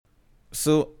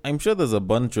So, I'm sure there's a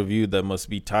bunch of you that must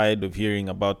be tired of hearing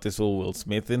about this whole Will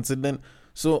Smith incident.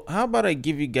 So, how about I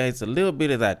give you guys a little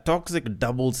bit of that toxic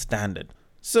double standard?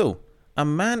 So, a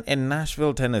man in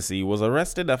Nashville, Tennessee was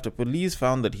arrested after police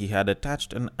found that he had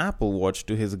attached an Apple Watch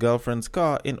to his girlfriend's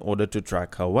car in order to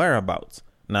track her whereabouts.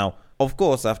 Now, of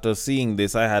course, after seeing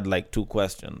this, I had like two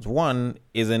questions. One,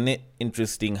 isn't it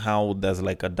interesting how there's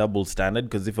like a double standard?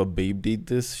 Because if a babe did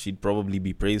this, she'd probably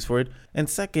be praised for it. And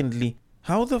secondly,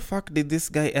 how the fuck did this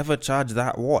guy ever charge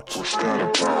that watch?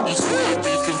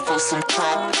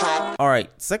 Alright,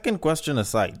 second question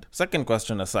aside.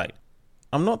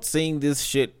 I'm not saying this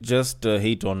shit just to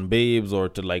hate on babes or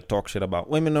to like talk shit about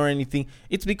women or anything.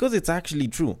 It's because it's actually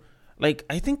true. Like,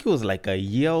 I think it was like a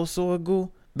year or so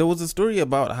ago, there was a story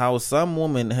about how some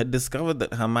woman had discovered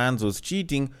that her man's was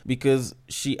cheating because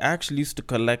she actually used to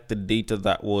collect the data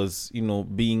that was,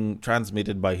 being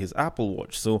transmitted by his Apple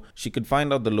Watch. So she could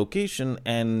find out the location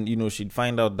and, she'd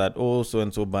find out that, oh,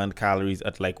 so-and-so burned calories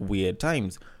at like weird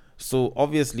times. So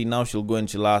obviously now she'll go and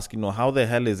she'll ask, how the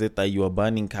hell is it that you are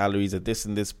burning calories at this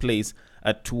and this place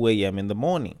at 2 a.m. in the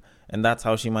morning? And that's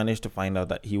how she managed to find out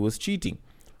that he was cheating.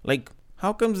 Like,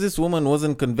 how comes this woman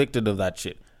wasn't convicted of that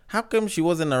shit? How come she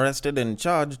wasn't arrested and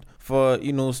charged for,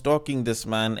 stalking this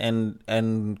man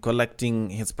and collecting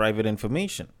his private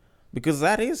information? Because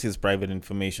that is his private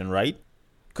information, right?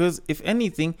 Because if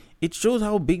anything, it shows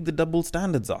how big the double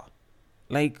standards are.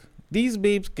 Like, these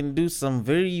babes can do some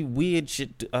very weird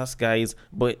shit to us guys,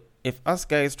 but if us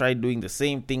guys try doing the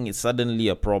same thing, it's suddenly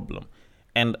a problem.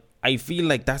 And I feel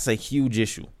like that's a huge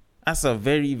issue. That's a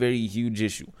very, very huge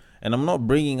issue. And I'm not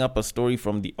bringing up a story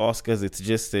from the Oscars. It's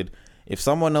just that if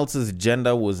someone else's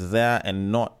gender was there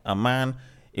and not a man,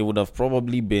 it would have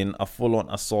probably been a full-on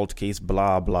assault case,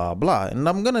 blah, blah, blah. And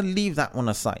I'm going to leave that one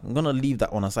aside.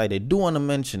 I do want to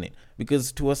mention it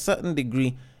because to a certain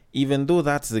degree, even though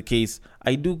that's the case,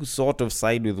 I do sort of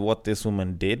side with what this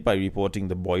woman did by reporting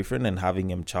the boyfriend and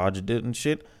having him charged and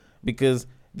shit, because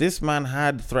this man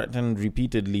had threatened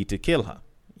repeatedly to kill her,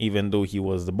 even though he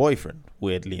was the boyfriend,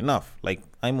 weirdly enough. Like,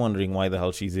 I'm wondering why the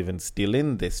hell she's even still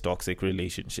in this toxic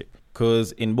relationship.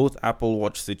 Because in both Apple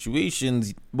Watch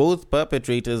situations, both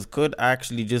perpetrators could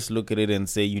actually just look at it and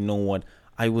say, you know what,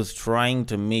 I was trying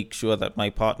to make sure that my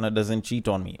partner doesn't cheat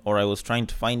on me, or I was trying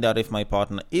to find out if my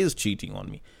partner is cheating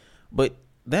on me. But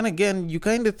then again, you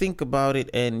kind of think about it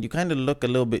and you kind of look a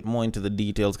little bit more into the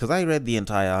details, because I read the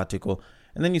entire article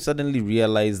and then you suddenly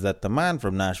realize that the man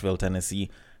from Nashville, Tennessee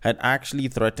had actually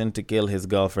threatened to kill his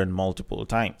girlfriend multiple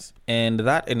times. And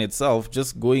that in itself,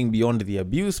 just going beyond the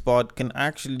abuse part, can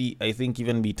actually, I think,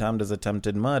 even be termed as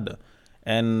attempted murder.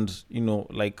 And,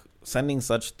 sending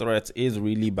such threats is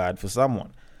really bad for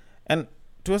someone. And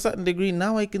to a certain degree,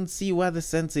 now I can see where the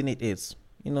sense in it is.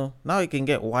 Now I can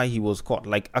get why he was caught.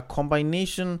 Like a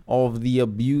combination of the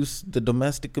abuse, the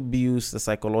domestic abuse, the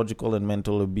psychological and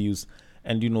mental abuse,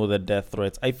 and the death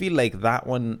threats. I feel like that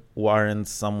one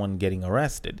warrants someone getting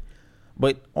arrested.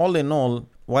 But all in all,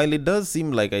 while it does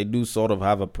seem like I do sort of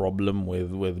have a problem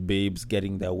with babes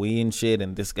getting their way in shit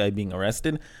and this guy being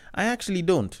arrested, I actually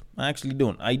don't.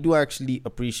 I do actually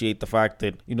appreciate the fact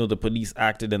that, the police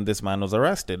acted and this man was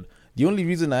arrested. The only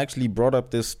reason I actually brought up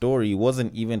this story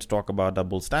wasn't even to talk about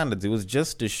double standards. It was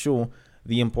just to show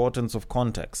the importance of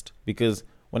context. Because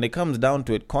when it comes down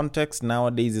to it, context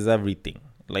nowadays is everything.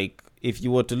 Like, if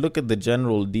you were to look at the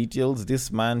general details,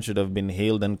 this man should have been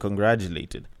hailed and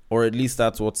congratulated. Or at least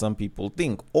that's what some people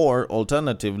think. Or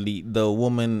alternatively, the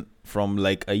woman from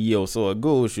like a year or so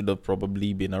ago should have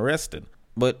probably been arrested.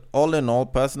 But all in all,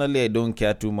 personally, I don't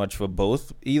care too much for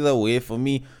both. Either way, for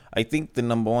me, I think the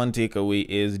number one takeaway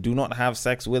is do not have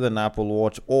sex with an Apple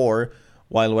Watch or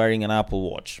while wearing an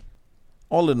Apple Watch.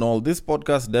 All in all, this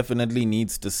podcast definitely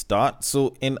needs to start.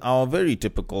 So in our very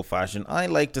typical fashion, I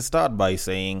like to start by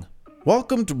saying,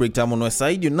 welcome to Breaktime on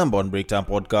Westside, your number one Breaktime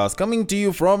podcast, coming to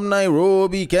you from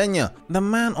Nairobi, Kenya. The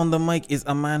man on the mic is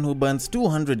a man who burns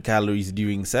 200 calories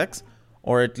during sex,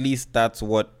 or at least that's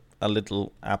what a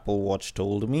little Apple Watch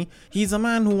told me. He's a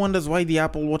man who wonders why the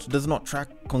Apple Watch does not track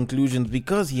conclusions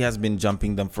because he has been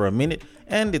jumping them for a minute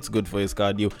and it's good for his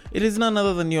cardio. It is none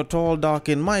other than your tall, dark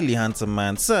and mildly handsome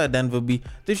man, Sir Denver B.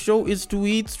 The show is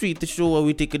Tweet Street, the show where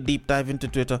we take a deep dive into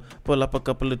Twitter, pull up a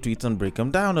couple of tweets and break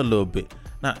them down a little bit.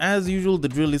 Now, as usual, the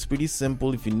drill is pretty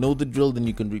simple. If you know the drill, then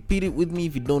you can repeat it with me.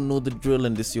 If you don't know the drill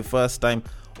and this is your first time,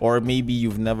 or maybe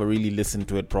you've never really listened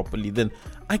to it properly, then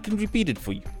I can repeat it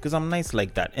for you because I'm nice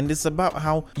like that. And it's about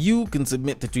how you can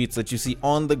submit the tweets that you see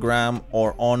on the gram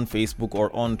or on Facebook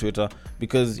or on Twitter,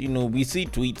 because we see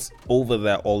tweets over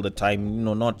there all the time,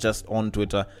 not just on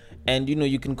Twitter. And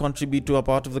you can contribute to a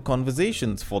part of the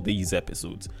conversations for these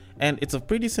episodes. And it's a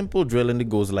pretty simple drill, and it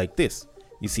goes like this.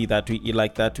 You see that tweet, you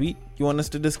like that tweet, you want us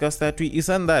to discuss that tweet, you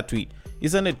send that tweet. You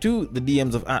send it to the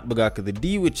DMs of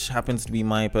 @BagakaTheD, which happens to be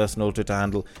my personal Twitter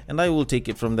handle, and I will take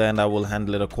it from there and I will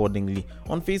handle it accordingly.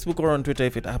 On Facebook or on Twitter,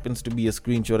 if it happens to be a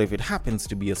screenshot, if it happens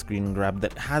to be a screen grab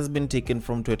that has been taken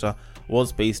from Twitter,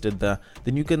 was pasted there,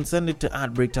 then you can send it to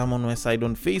 @BreakTime on Westside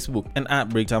on Facebook and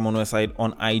 @BreakTime on Westside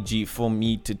on IG for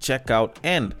me to check out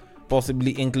and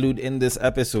possibly include in this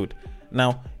episode.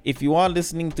 Now, if you are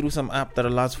listening through some app that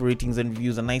allows for ratings and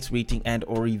reviews, a nice rating and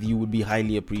or review would be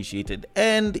highly appreciated.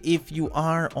 And if you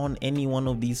are on any one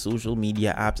of these social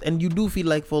media apps and you do feel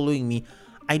like following me,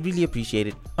 I'd really appreciate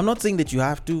it. I'm not saying that you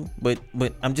have to, but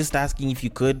I'm just asking if you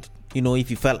could, if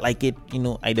you felt like it,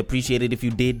 I'd appreciate it if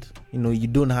you did. You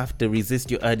don't have to resist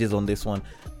your urges on this one.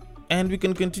 And we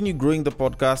can continue growing the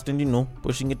podcast and,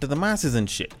 pushing it to the masses and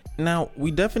shit. Now,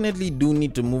 we definitely do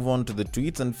need to move on to the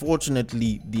tweets.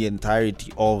 Unfortunately, the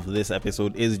entirety of this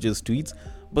episode is just tweets.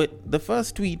 But the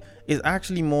first tweet is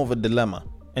actually more of a dilemma.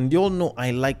 And you all know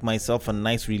I like myself a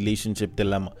nice relationship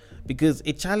dilemma because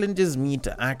it challenges me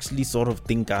to actually sort of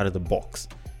think out of the box.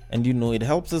 And, it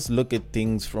helps us look at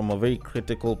things from a very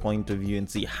critical point of view and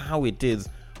see how it is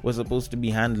we're supposed to be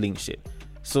handling shit.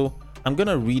 So, I'm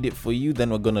gonna read it for you, then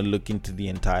we're gonna look into the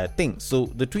entire thing. So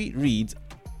the tweet reads,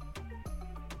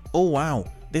 "Oh wow,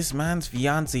 this man's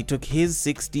fiance took his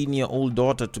 16-year-old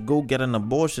daughter to go get an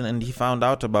abortion and he found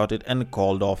out about it and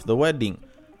called off the wedding.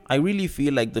 I really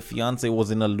feel like the fiance was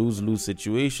in a lose-lose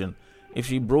situation. If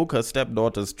she broke her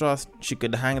stepdaughter's trust, she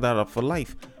could hang that up for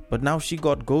life. But now she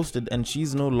got ghosted and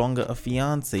she's no longer a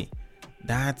fiance.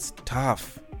 That's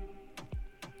tough."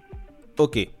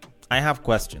 Okay, I have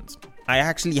questions. I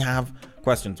actually have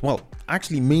questions. Well,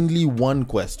 actually mainly one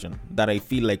question that I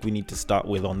feel like we need to start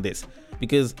with on this.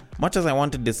 Because much as I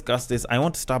want to discuss this, I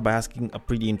want to start by asking a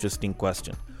pretty interesting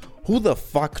question. Who the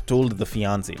fuck told the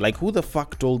fiance? Like, who the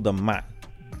fuck told the man?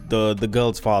 The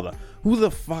girl's father? Who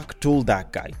the fuck told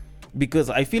that guy? Because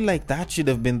I feel like that should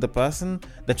have been the person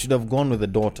that should have gone with the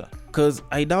daughter. Because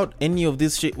I doubt any of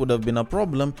this shit would have been a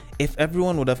problem if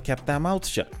everyone would have kept their mouths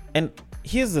shut. And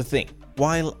here's the thing.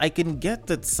 While I can get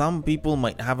that some people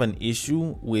might have an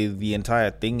issue with the entire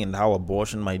thing and how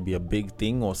abortion might be a big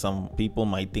thing, or some people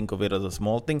might think of it as a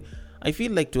small thing, I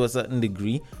feel like to a certain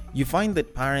degree, you find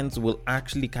that parents will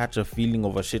actually catch a feeling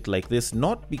of a shit like this,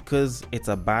 not because it's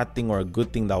a bad thing or a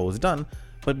good thing that was done,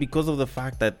 but because of the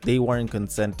fact that they weren't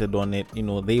consented on it,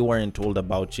 they weren't told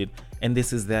about it, and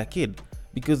this is their kid.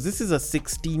 Because this is a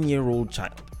 16-year-old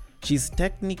child. She's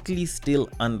technically still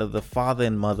under the father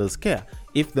and mother's care,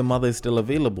 if the mother is still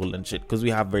available and shit, because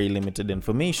we have very limited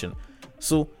information.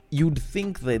 So you'd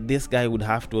think that this guy would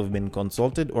have to have been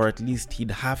consulted, or at least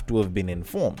he'd have to have been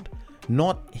informed,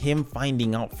 not him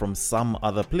finding out from some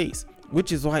other place,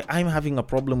 which is why I'm having a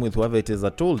problem with whoever it is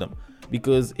that told him.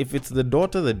 Because if it's the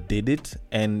daughter that did it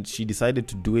and she decided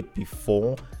to do it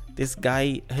before this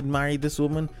guy had married this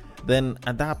woman, then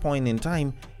at that point in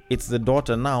time, it's the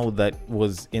daughter now that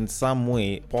was in some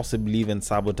way possibly even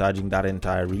sabotaging that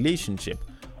entire relationship.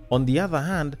 On the other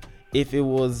hand, if it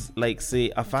was like,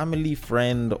 say, a family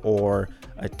friend or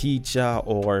a teacher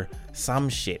or some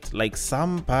shit, like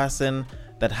some person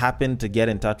that happened to get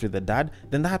in touch with the dad,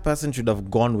 then that person should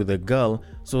have gone with the girl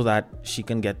so that she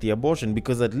can get the abortion.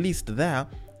 Because at least there,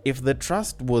 if the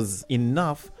trust was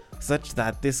enough such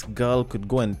that this girl could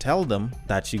go and tell them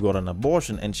that she got an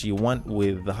abortion and she went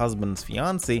with the husband's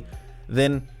fiance,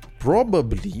 then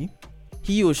probably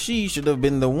he or she should have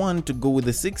been the one to go with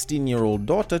the 16-year-old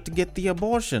daughter to get the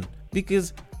abortion.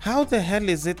 Because how the hell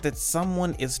is it that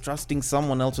someone is trusting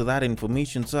someone else with that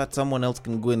information so that someone else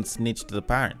can go and snitch to the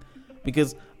parent?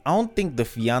 Because I don't think the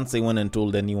fiance went and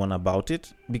told anyone about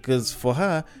it, because for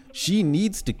her, she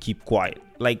needs to keep quiet.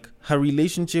 Like, her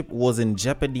relationship was in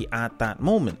jeopardy at that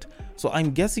moment. So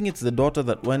I'm guessing it's the daughter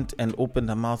that went and opened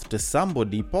her mouth to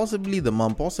somebody, possibly the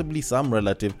mom, possibly some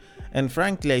relative. And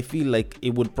frankly, I feel like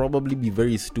it would probably be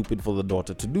very stupid for the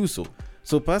daughter to do so.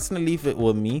 So personally, if it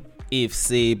were me, if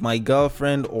say my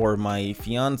girlfriend or my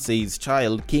fiance's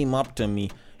child came up to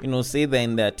me, say they're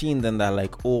in their teens and they're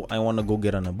like, oh, I want to go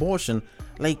get an abortion.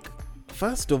 Like,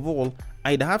 first of all,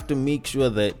 I'd have to make sure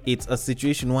that it's a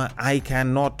situation where I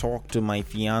cannot talk to my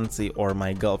fiance or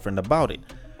my girlfriend about it.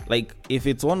 Like, if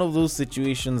it's one of those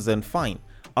situations, then fine.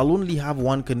 I'll only have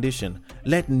one condition.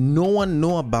 Let no one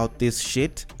know about this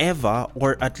shit ever,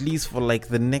 or at least for like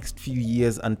the next few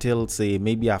years until, say,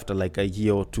 maybe after like a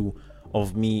year or two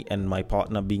of me and my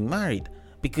partner being married.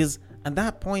 Because at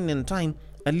that point in time,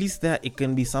 at least there it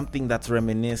can be something that's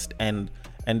reminisced and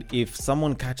And if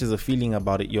someone catches a feeling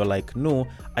about it, you're like, no,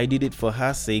 I did it for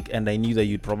her sake and I knew that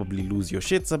you'd probably lose your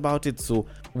shits about it. So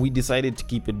we decided to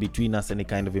keep it between us, and it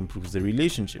kind of improves the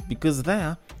relationship, because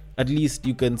there, at least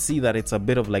you can see that it's a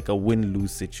bit of like a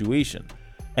win-lose situation.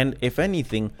 And if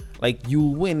anything, like,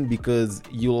 you'll win because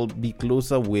you'll be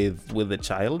closer with the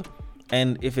child.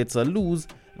 And if it's a lose,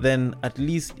 then at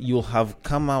least you'll have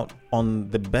come out on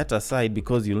the better side,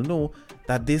 because you'll know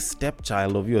that this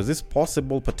stepchild of yours, this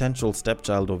possible potential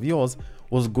stepchild of yours,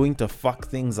 was going to fuck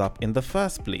things up in the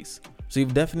first place. So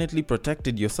you've definitely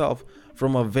protected yourself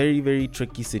from a very, very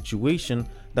tricky situation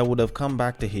that would have come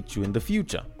back to hit you in the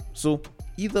future. So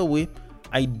either way,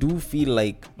 I do feel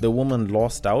like the woman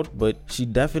lost out, but she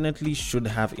definitely should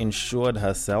have insured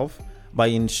herself by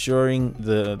ensuring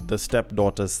the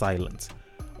stepdaughter's silence.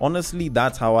 Honestly,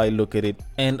 that's how I look at it.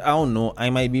 And I don't know,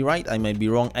 I might be right, I might be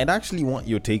wrong. I'd actually want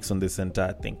your takes on this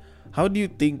entire thing. How do you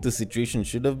think the situation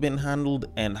should have been handled,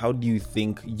 and how do you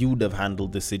think you'd have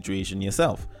handled the situation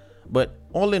yourself? But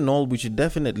all in all, we should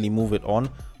definitely move it on.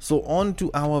 So on to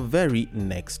our very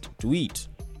next tweet.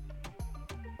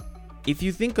 If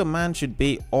you think a man should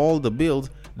pay all the bills,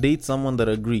 date someone that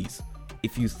agrees.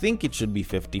 If you think it should be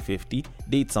 50-50,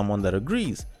 date someone that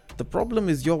agrees. The problem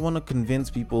is you want to convince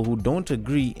people who don't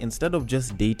agree instead of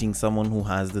just dating someone who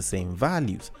has the same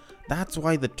values. That's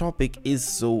why the topic is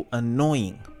so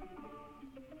annoying.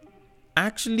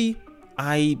 Actually,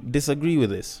 I disagree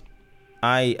with this.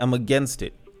 I am against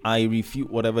it. I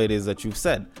refute whatever it is that you've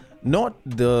said. Not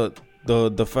the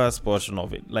first portion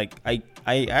of it. Like, I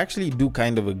actually do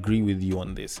kind of agree with you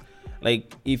on this.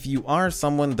 Like, if you are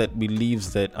someone that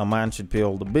believes that a man should pay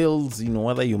all the bills,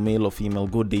 whether you're male or female,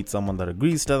 go date someone that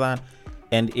agrees to that.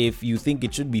 And if you think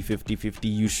it should be 50-50,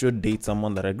 you should date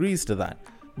someone that agrees to that.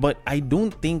 But I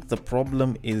don't think the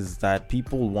problem is that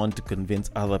people want to convince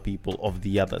other people of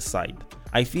the other side.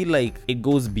 I feel like it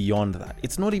goes beyond that.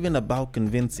 It's not even about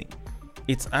convincing.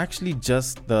 It's actually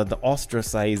just the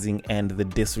ostracizing and the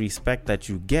disrespect that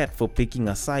you get for picking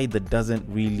a side that doesn't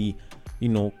really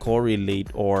correlate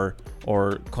or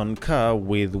concur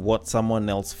with what someone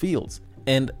else feels.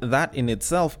 And that in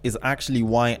itself is actually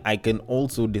why I can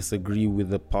also disagree with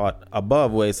the part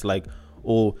above, where it's like,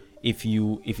 oh, if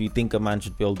you think a man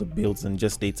should pay all the bills, and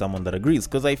just date someone that agrees.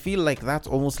 Because I feel like that's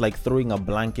almost like throwing a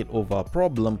blanket over a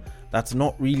problem that's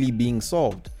not really being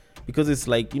solved. Because it's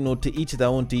like, to each their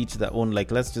own,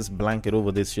 like, let's just blanket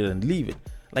over this shit and leave it.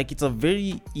 Like, it's a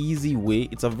very easy way,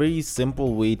 it's a very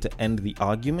simple way to end the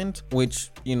argument,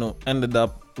 which, ended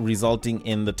up resulting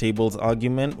in the tables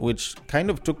argument, which kind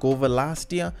of took over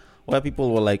last year, where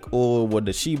people were like, oh, what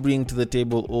does she bring to the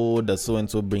table? Oh, does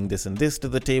so-and-so bring this and this to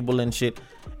the table and shit?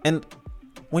 And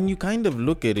when you kind of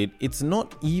look at it, it's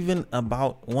not even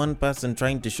about one person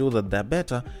trying to show that they're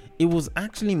better. It was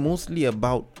actually mostly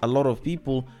about a lot of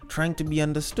people trying to be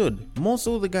understood. More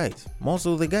so the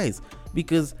guys.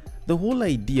 Because the whole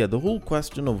idea, the whole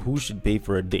question of who should pay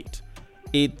for a date,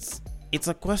 it's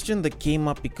a question that came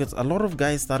up because a lot of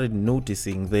guys started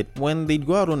noticing that when they'd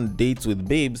go out on dates with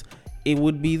babes, it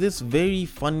would be this very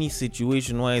funny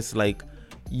situation where it's like,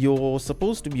 you're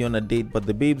supposed to be on a date, but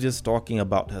the babe's just talking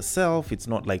about herself. It's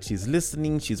not like she's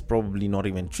listening. She's probably not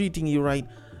even treating you right.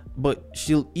 But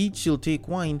she'll take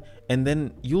wine, and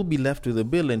then you'll be left with a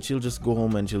bill, and she'll just go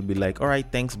home and she'll be like, all right,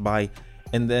 thanks, bye.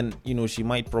 And then, she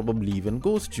might probably even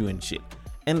ghost you and shit.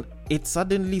 And it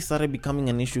suddenly started becoming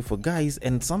an issue for guys,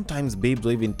 and sometimes babes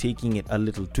are even taking it a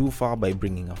little too far by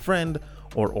bringing a friend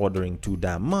or ordering too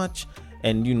damn much,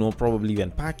 and probably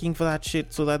even packing for that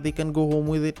shit so that they can go home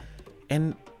with it.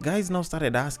 And guys now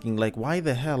started asking, like, why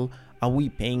the hell are we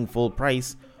paying full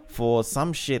price for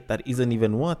some shit that isn't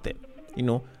even worth it?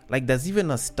 Like, there's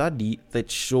even a study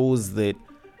that shows that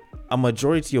a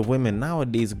majority of women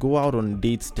nowadays go out on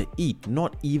dates to eat,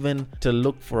 not even to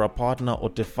look for a partner or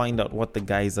to find out what the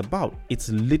guy is about. It's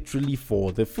literally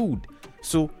for the food.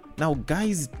 So now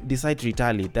guys decide to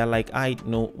retaliate. They're like, I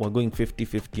know we're going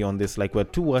 50-50 on this. Like, we're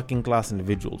two working class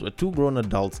individuals, we're two grown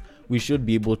adults. We should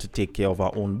be able to take care of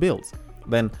our own bills.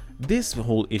 Then this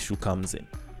whole issue comes in.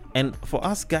 And for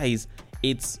us guys,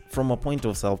 it's from a point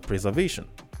of self-preservation.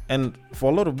 And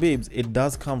for a lot of babes, it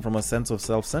does come from a sense of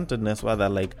self-centeredness where they're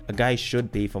like, a guy should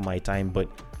pay for my time. But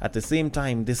at the same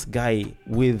time, this guy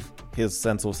with his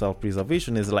sense of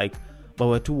self-preservation is like, but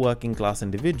we're two working class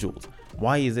individuals.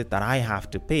 Why is it that I have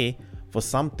to pay for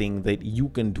something that you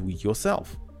can do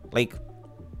yourself? Like,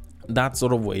 that's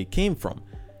sort of where it came from.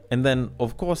 And then,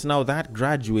 of course, now that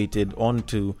graduated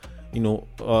onto,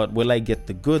 will I get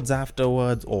the goods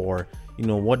afterwards? Or,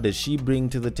 what does she bring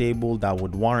to the table that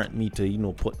would warrant me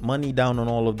to, put money down on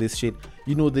all of this shit?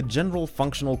 The general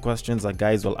functional questions that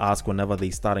guys will ask whenever they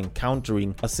start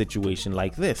encountering a situation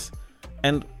like this.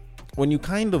 And when you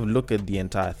kind of look at the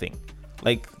entire thing,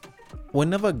 like,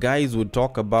 whenever guys would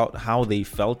talk about how they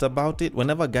felt about it,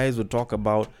 whenever guys would talk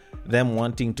about them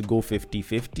wanting to go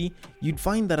 50-50, you'd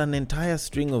find that an entire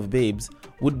string of babes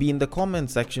would be in the comment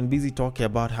section busy talking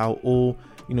about how,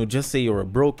 just say you're a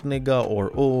broke nigga,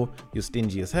 or you're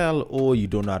stingy as hell, or you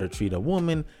don't know how to treat a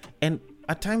woman. And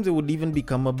at times it would even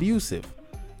become abusive.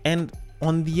 And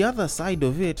on the other side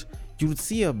of it, you'd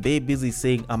see a babe busy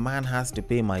saying a man has to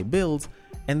pay my bills,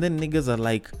 and then niggas are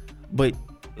like, but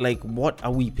like, what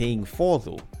are we paying for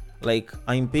though? Like,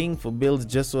 I'm paying for bills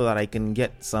just so that I can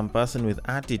get some person with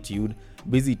attitude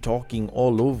busy talking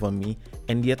all over me,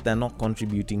 and yet they're not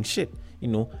contributing shit.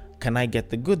 Can I get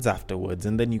the goods afterwards?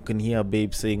 And then you can hear a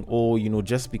babe saying,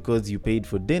 just because you paid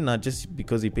for dinner, just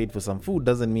because you paid for some food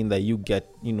doesn't mean that you get,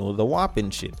 the WAP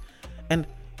and shit. And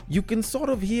you can sort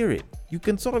of hear it. You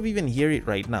can sort of even hear it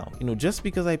right now. Just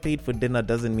because I paid for dinner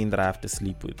doesn't mean that I have to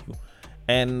sleep with you.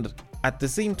 And at the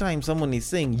same time, someone is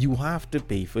saying you have to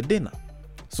pay for dinner.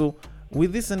 So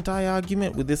with this entire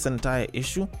argument, with this entire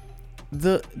issue,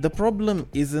 the problem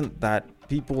isn't that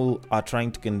people are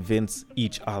trying to convince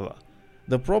each other.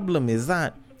 The problem is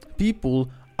that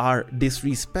people are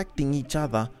disrespecting each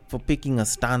other for picking a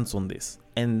stance on this.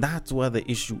 And that's where the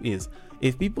issue is.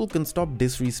 If people can stop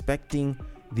disrespecting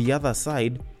the other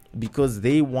side because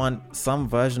they want some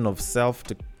version of self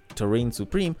to reign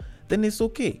supreme, then it's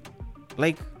okay.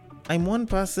 Like, I'm one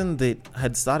person that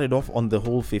had started off on the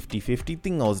whole 50-50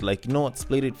 thing. I was like, what,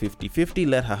 split it 50-50,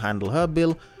 let her handle her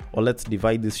bill, or let's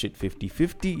divide this shit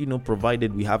 50-50,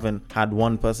 provided we haven't had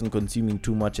one person consuming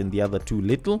too much and the other too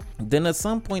little. Then at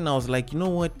some point I was like,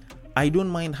 what, I don't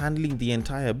mind handling the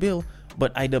entire bill,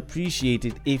 but I'd appreciate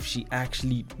it if she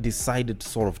actually decided to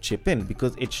sort of chip in,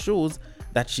 because it shows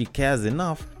that she cares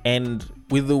enough. And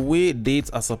with the way dates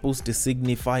are supposed to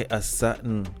signify a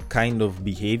certain kind of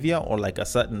behavior, or like a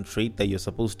certain trait that you're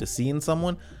supposed to see in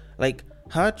someone, like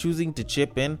her choosing to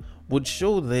chip in would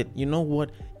show that,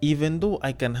 even though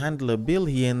I can handle a bill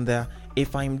here and there,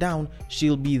 if I'm down,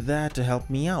 she'll be there to help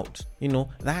me out.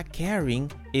 That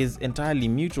caring is entirely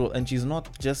mutual, and she's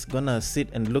not just gonna sit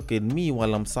and look at me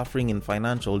while I'm suffering in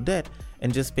financial debt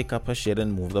and just pick up her shit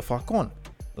and move the fuck on.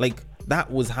 Like, that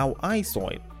was how I saw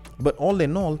it. But all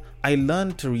in all, I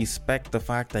learned to respect the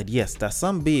fact that yes, there's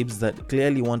some babes that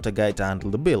clearly want a guy to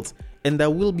handle the bills, and there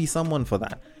will be someone for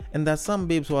that. And there's some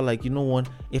babes who are like, what,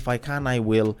 if I can, I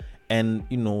will, and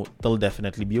they'll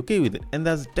definitely be okay with it. And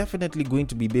there's definitely going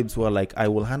to be babes who are like, I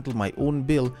will handle my own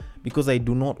bill because I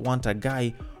do not want a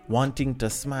guy wanting to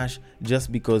smash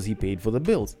just because he paid for the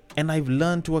bills. And I've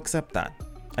learned to accept that.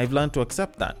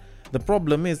 The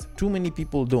problem is, too many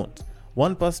people don't.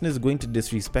 One person is going to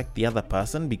disrespect the other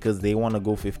person because they want to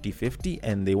go 50-50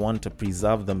 and they want to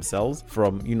preserve themselves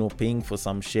from, paying for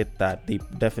some shit that they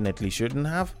definitely shouldn't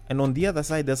have. And on the other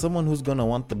side, there's someone who's going to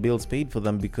want the bills paid for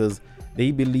them because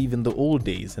they believe in the old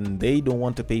days and they don't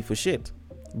want to pay for shit.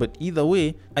 But either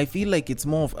way, I feel like it's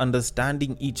more of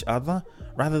understanding each other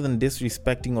rather than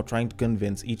disrespecting or trying to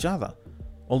convince each other.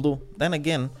 Although, then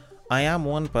again, I am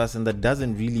one person that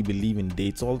doesn't really believe in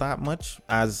dates all that much.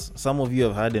 As some of you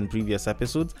have heard in previous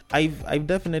episodes, I've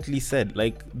definitely said,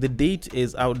 like, the date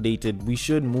is outdated. We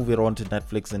should move it on to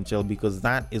Netflix and chill because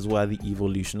that is where the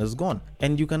evolution has gone.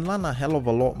 And you can learn a hell of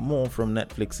a lot more from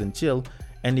Netflix and chill,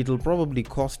 and it'll probably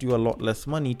cost you a lot less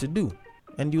money to do.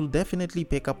 And you'll definitely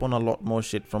pick up on a lot more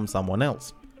shit from someone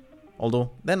else.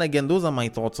 Although, then again, those are my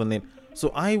thoughts on it. So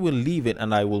I will leave it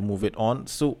and I will move it on.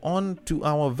 So on to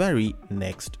our very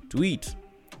next tweet.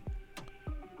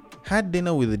 Had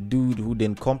dinner with a dude who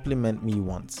didn't compliment me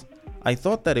once. I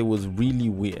thought that it was really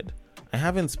weird. I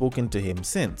haven't spoken to him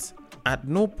since. At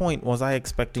no point was I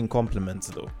expecting compliments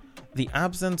though. The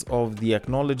absence of the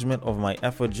acknowledgement of my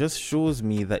effort just shows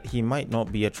me that he might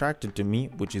not be attracted to me,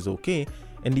 which is okay.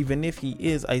 And even if he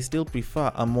is, I still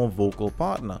prefer a more vocal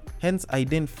partner. Hence, I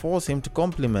didn't force him to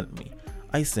compliment me.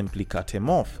 I simply cut him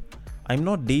off. I'm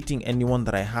not dating anyone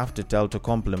that I have to tell to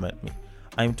compliment me.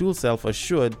 I'm too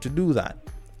self-assured to do that.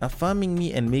 Affirming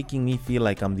me and making me feel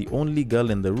like I'm the only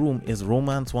girl in the room is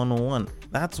romance 101.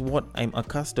 That's what I'm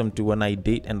accustomed to when I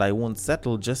date, and I won't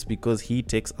settle just because he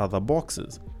ticks other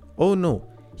boxes. Oh no,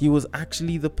 he was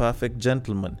actually the perfect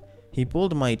gentleman. He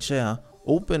pulled my chair,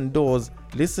 opened doors,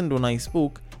 listened when I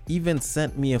spoke, even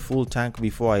sent me a full tank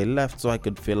before I left so I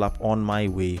could fill up on my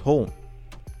way home.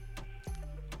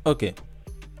 Okay,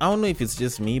 I don't know if it's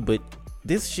just me, but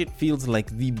this shit feels like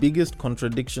the biggest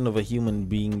contradiction of a human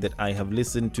being that I have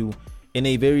listened to in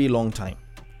a very long time.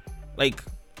 Like,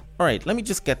 all right, let me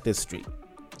just get this straight.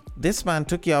 This man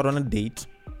took you out on a date,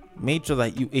 made sure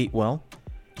that you ate well.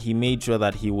 He made sure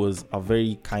that he was a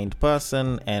very kind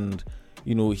person, and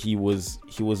he was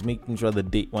making sure the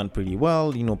date went pretty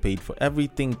well, paid for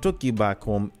everything, took you back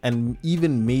home, and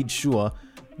even made sure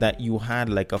that you had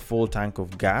like a full tank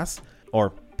of gas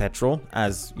or petrol,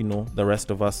 as the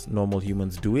rest of us normal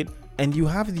humans do it. And you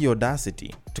have the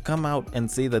audacity to come out and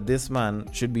say that this man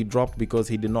should be dropped because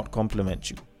he did not compliment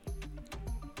you.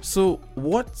 So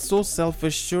what's so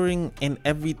self-assuring in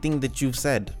everything that you've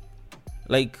said?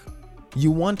 Like, you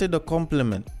wanted a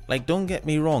compliment. Like, don't get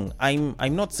me wrong, I'm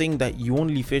not saying that you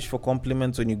only fish for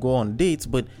compliments when you go on dates,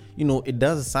 but it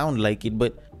does sound like it.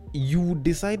 But you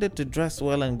decided to dress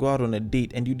well and go out on a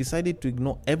date, and you decided to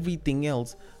ignore everything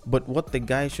else but what the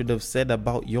guy should have said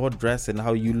about your dress and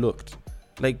how you looked.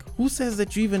 Like, who says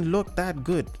that you even look that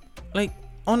good? Like,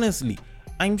 honestly,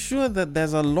 I'm sure that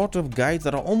there's a lot of guys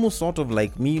that are almost sort of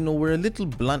like me. We're a little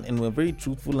blunt and we're very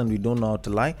truthful and we don't know how to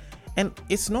lie. And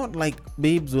it's not like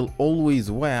babes will always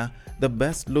wear the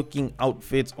best looking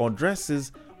outfits or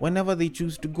dresses whenever they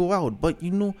choose to go out. But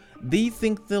they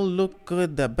think they'll look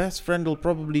good. Their best friend will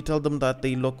probably tell them that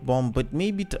they look bomb. But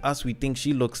maybe to us, we think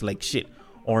she looks like shit.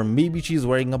 Or maybe she's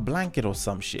wearing a blanket or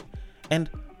some shit. And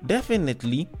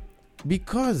definitely,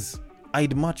 because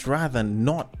I'd much rather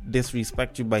not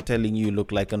disrespect you by telling you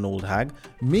look like an old hag,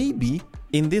 maybe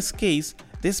in this case,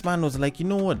 this man was like,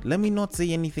 what, let me not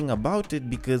say anything about it,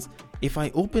 because if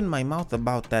I open my mouth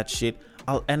about that shit,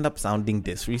 I'll end up sounding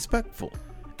disrespectful.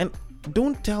 And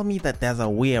don't tell me that there's a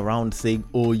way around saying,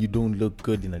 oh, you don't look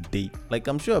good in a date. Like,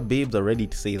 I'm sure babes are ready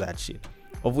to say that shit.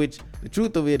 Of which, the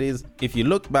truth of it is, if you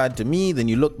look bad to me, then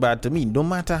you look bad to me. No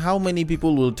matter how many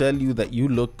people will tell you that you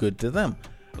look good to them.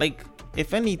 Like,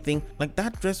 if anything, like,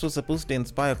 that dress was supposed to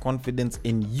inspire confidence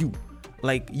in you.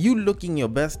 Like, you looking your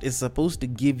best is supposed to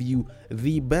give you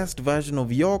the best version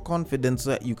of your confidence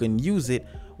so that you can use it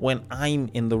when I'm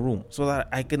in the room, so that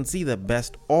I can see the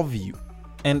best of you.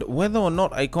 And whether or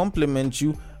not I compliment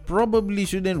you probably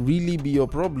shouldn't really be your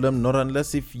problem, not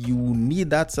unless if you need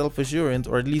that self-assurance,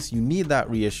 or at least you need that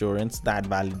reassurance, that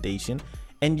validation,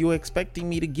 and you're expecting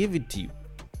me to give it to you,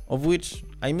 of which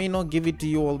I may not give it to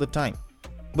you all the time.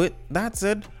 But that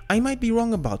said, I might be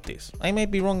wrong about this.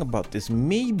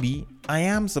 Maybe I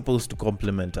am supposed to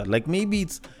compliment her. Like, maybe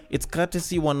it's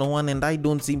courtesy 101 and I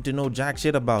don't seem to know jack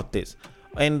shit about this.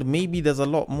 And maybe there's a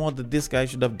lot more that this guy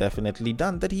should have definitely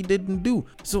done that he didn't do.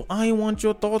 So I want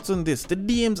your thoughts on this. The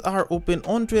DMs are open.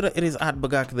 On Twitter, it is at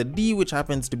BagakTheD, which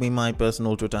happens to be my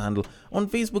personal Twitter handle. On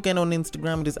Facebook and on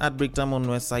Instagram, it is at BreakTime on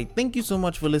Westside. Thank you so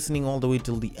much for listening all the way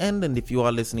till the end. And if you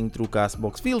are listening through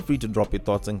Castbox, feel free to drop your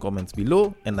thoughts and comments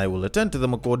below, and I will attend to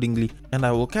them accordingly. And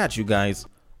I will catch you guys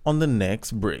on the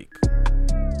next break.